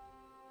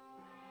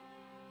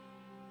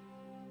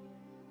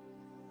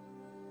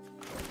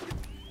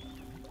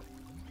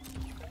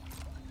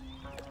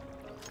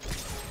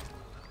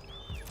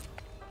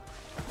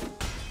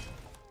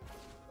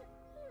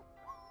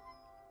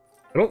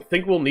 I don't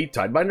think we'll need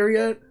Tidebinder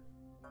yet.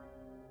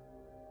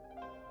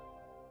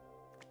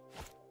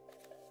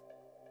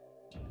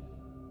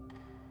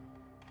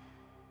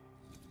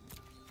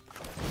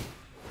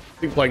 I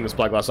think playing the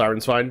Spyglass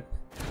Siren's fine.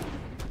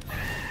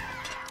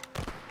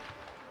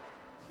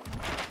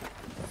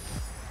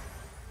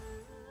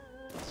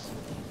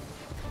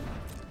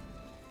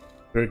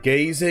 We're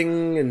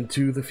gazing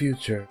into the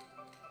future.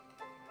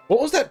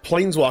 What was that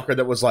planeswalker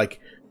that was like,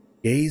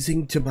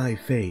 gazing to my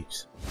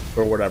fate?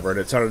 Or whatever, and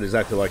it sounded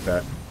exactly like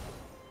that.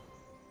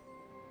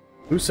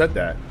 Who said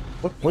that?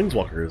 What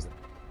planeswalker is that?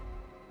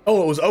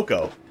 Oh, it was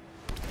Oko.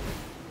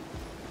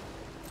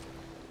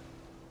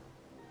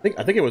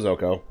 I think it was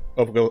Oko.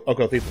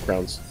 Oko Thief of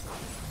Crowns.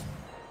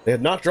 They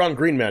had not drawn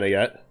green mana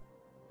yet.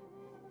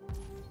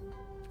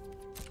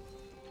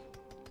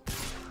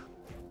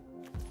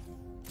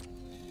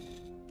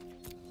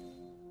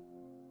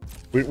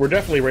 We're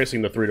definitely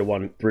racing the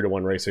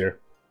 3-to-1 race here.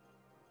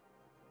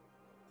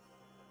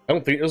 I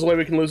don't think there's a way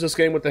we can lose this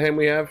game with the hand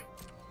we have.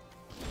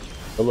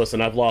 But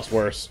listen, I've lost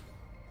worse.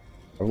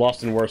 I've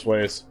lost in worse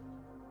ways.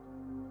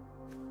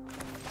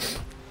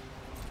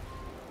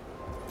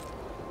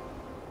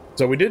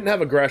 So we didn't have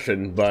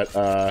aggression, but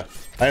I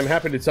am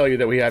happy to tell you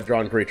that we have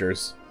drawn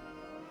creatures.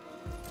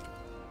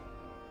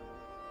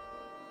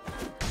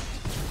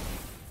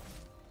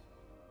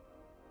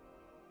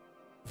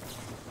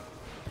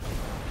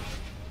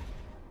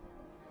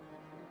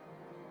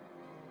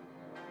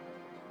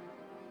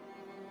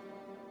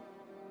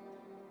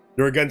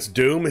 You're against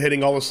Doom,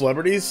 hitting all the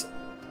celebrities?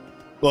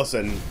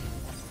 Listen.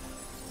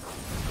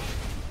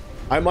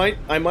 I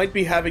might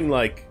be having,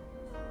 like,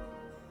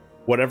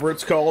 whatever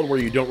it's called, where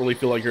you don't really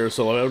feel like you're a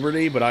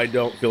celebrity, but I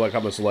don't feel like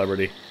I'm a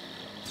celebrity.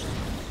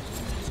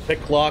 Pick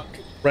clock,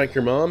 prank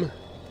your mom.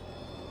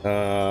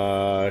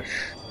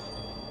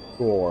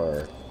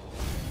 Sure.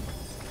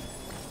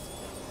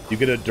 You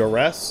get a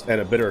duress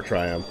and a bitter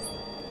triumph.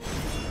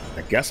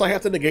 I guess I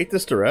have to negate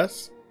this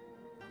duress?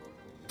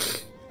 I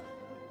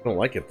don't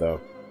like it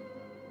though.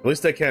 At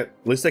least they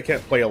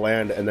can't play a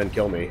land and then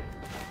kill me.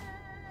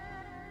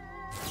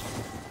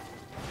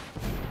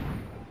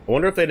 I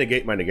wonder if they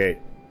negate my negate.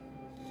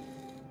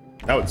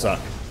 That would suck.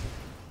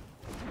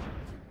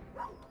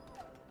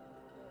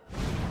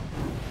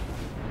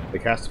 They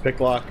cast a pick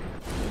lock.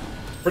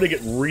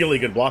 Really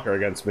good blocker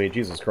against me,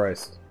 Jesus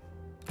Christ.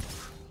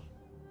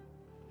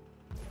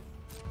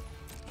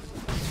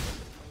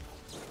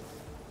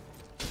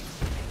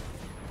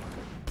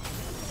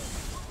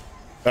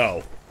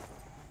 Oh.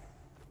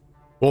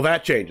 Well,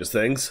 that changes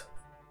things.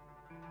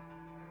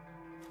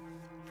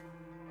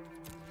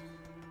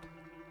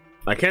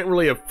 I can't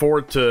really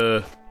afford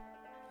to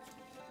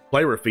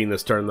play Raffine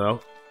this turn, though.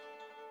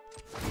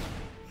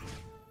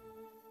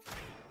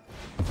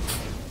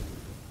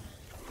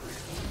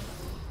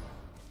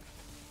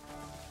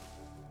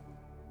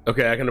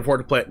 Okay, I can afford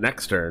to play it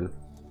next turn.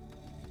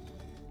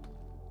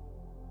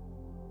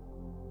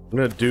 I'm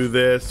gonna do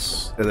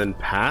this and then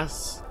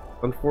pass,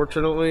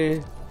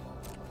 unfortunately.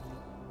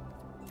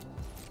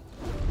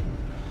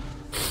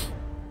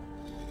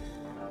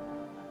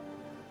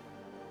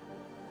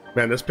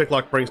 Man, this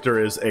Picklock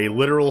Prankster is a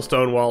literal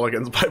stone wall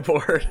against my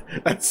board.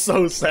 That's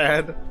so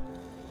sad.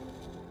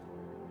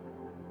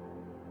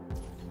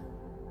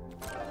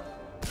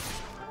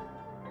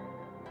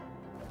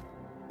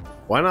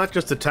 Why not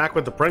just attack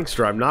with the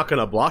Prankster? I'm not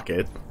gonna block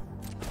it.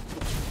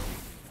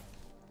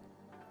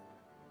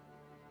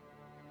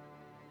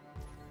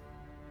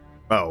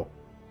 Oh.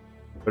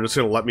 They're just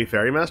gonna let me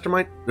Faerie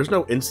Mastermind? There's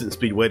no instant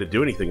speed way to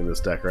do anything in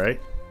this deck,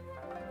 right?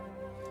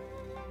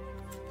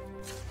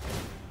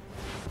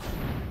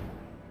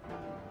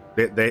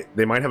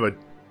 They might have a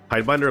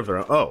Tidebinder of their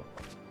own. Oh.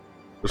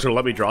 They're just gonna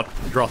let me draw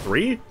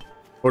 3? I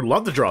would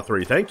love to draw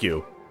 3, thank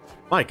you.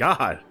 My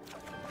god.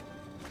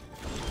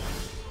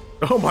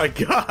 Oh my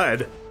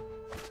god!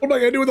 What am I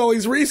gonna do with all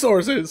these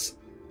resources?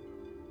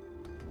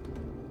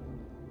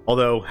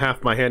 Although,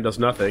 half my hand does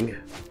nothing.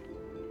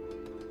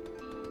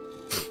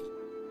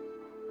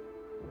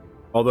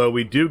 Although,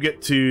 we do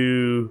get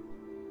to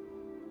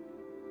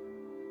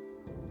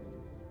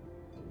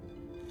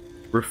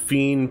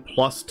Raffine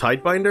plus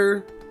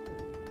Tidebinder?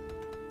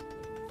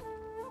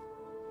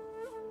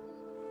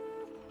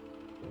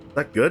 Is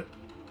that good?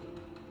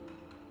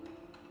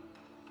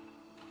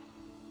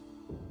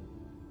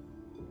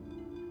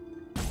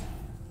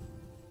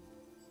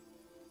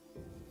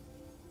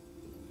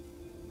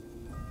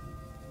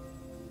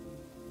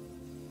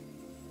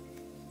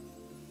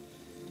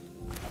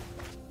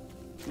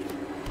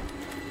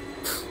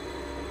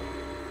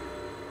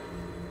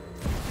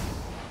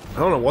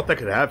 don't know what that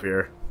could have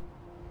here.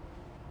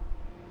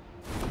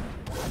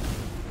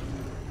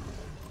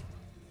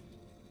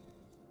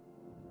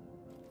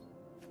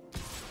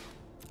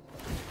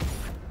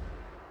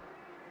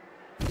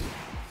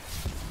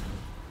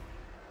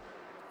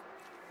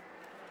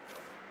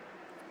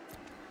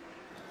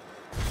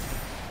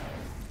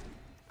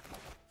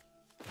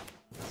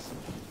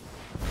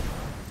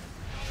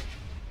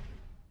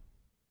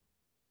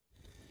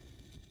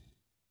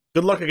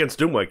 Good luck against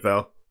Doomlake,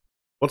 though.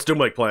 What's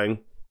Doomlake playing?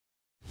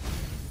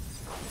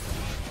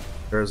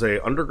 There's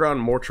a underground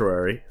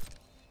mortuary.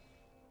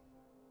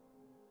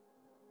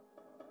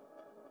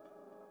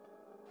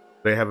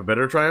 They have a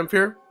better triumph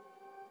here?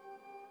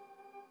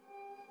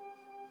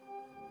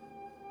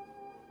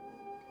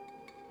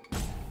 I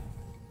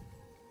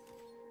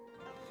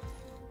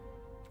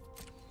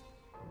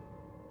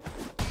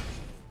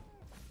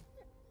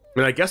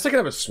mean, I guess they can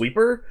have a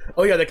sweeper?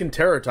 Oh yeah, they can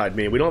Terror Tide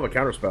me. We don't have a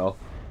counterspell.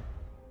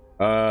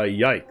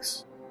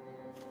 Yikes.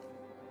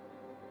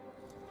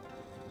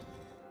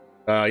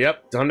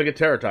 Yep, time to get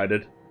Terror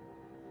Tided.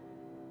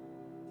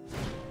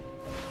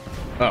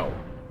 Oh.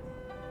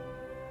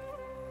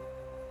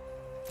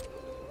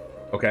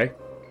 Okay.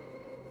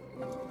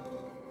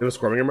 There was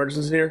squirming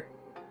emergence in here?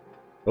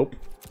 Nope.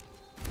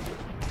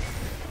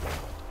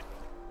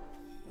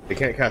 They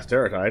can't cast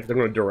Terror Tide. They're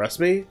gonna duress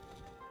me?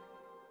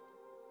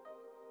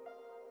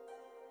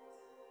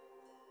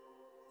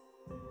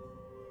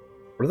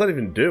 What does that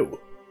even do?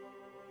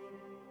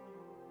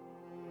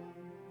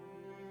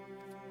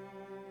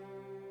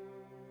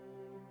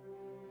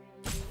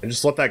 And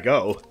just let that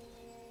go.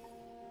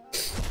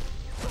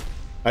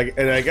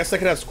 And I guess they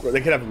could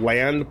have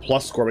land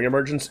plus squirming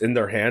emergence in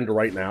their hand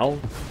right now.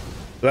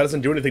 But that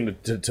doesn't do anything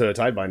to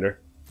Tidebinder.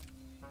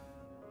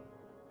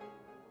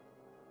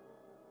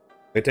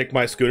 They take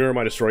my Schooner,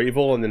 my Destroy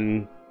Evil, and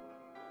then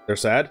they're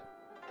sad.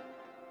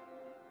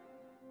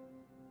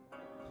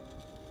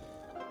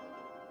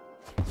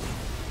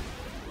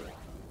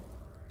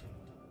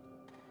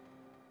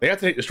 They have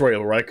to take Destroy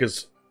Evil, right?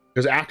 Because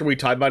after we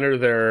Tidebinder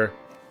their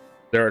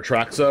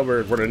Atraxa,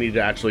 we're gonna need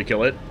to actually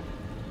kill it.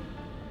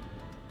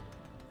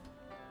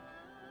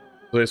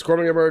 So they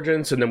Squirming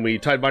Emergence, and then we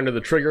Tidebinder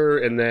the trigger,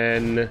 and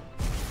then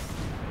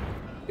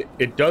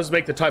it does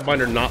make the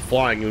Tidebinder not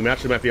flying, and we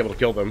actually might be able to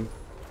kill them.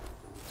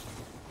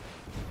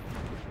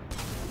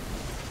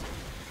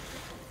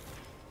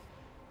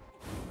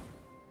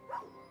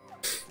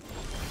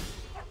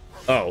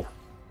 Oh.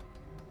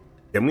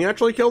 Can we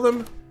actually kill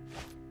them?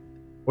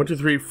 1, 2,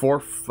 3, 4,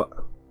 5.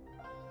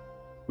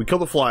 We kill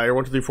the flyer.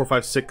 1, 2, 3, 4,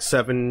 5, 6,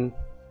 7,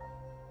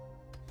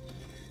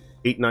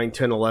 8, 9,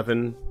 10,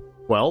 11,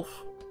 12.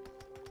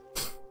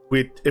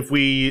 If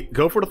we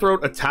go for the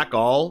throat, attack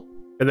all,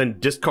 and then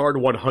discard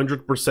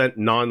 100%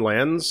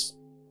 non-lands,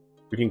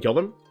 we can kill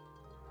them?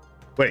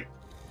 Wait.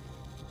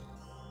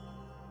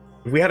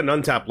 If we had an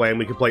untapped land,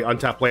 we could play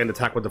untapped land,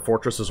 attack with the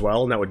fortress as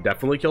well, and that would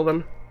definitely kill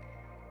them.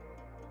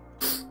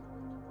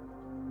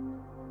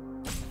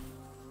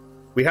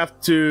 We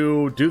have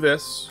to do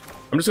this.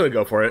 I'm just gonna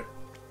go for it.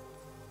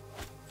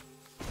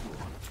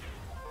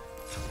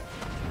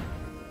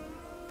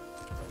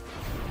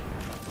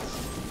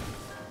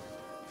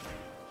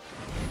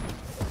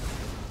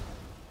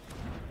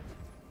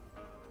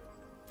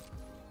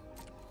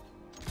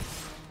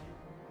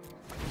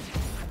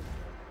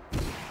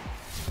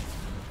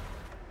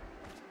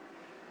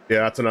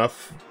 Yeah, that's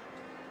enough.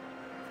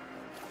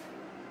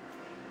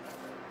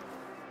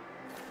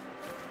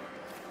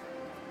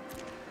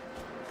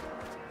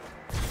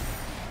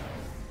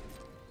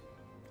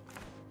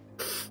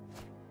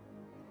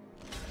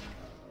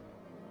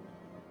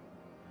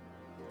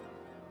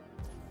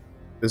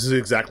 This is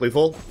exactly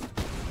full.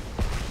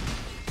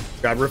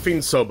 God,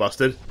 Raffine's so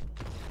busted.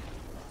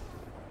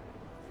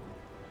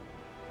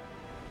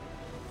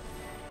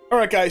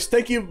 Alright guys,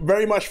 thank you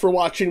very much for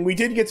watching. We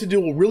did get to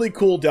do really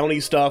cool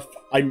Delney stuff.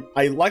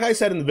 Like I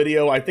said in the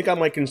video, I think I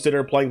might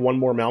consider playing one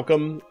more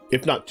Malcolm,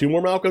 if not 2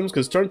 more Malcolms,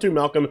 because turn 2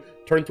 Malcolm,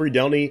 turn 3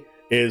 Delney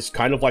is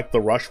kind of like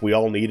the rush we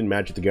all need in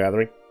Magic the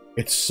Gathering.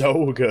 It's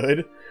so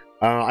good.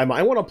 I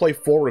might want to play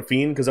 4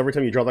 Raffine, because every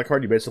time you draw that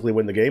card, you basically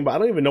win the game, but I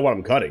don't even know what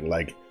I'm cutting.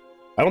 Like,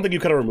 I don't think you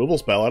cut a removal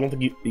spell. I don't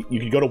think you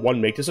could go to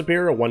 1 Make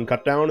Disappear, or 1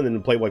 Cut Down, and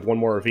then play like 1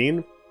 more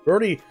Raffine. We're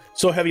already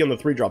so heavy on the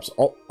 3 drops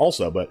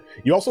also, but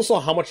you also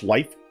saw how much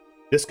life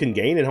this can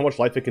gain and how much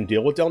life it can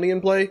deal with Delney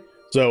in play.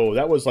 So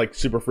that was like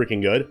super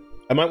freaking good.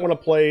 I might want to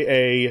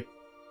play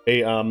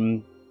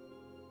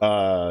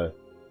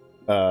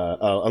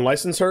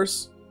Unlicensed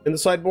Hearse in the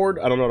sideboard.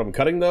 I don't know what I'm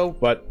cutting though,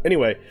 but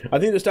anyway, I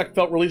think this deck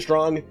felt really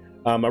strong.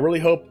 I really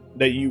hope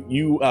that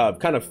you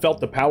kind of felt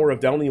the power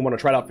of Delney and want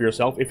to try it out for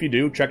yourself. If you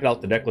do, check it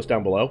out the deck list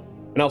down below,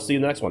 and I'll see you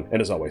in the next one.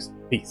 And as always,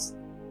 peace.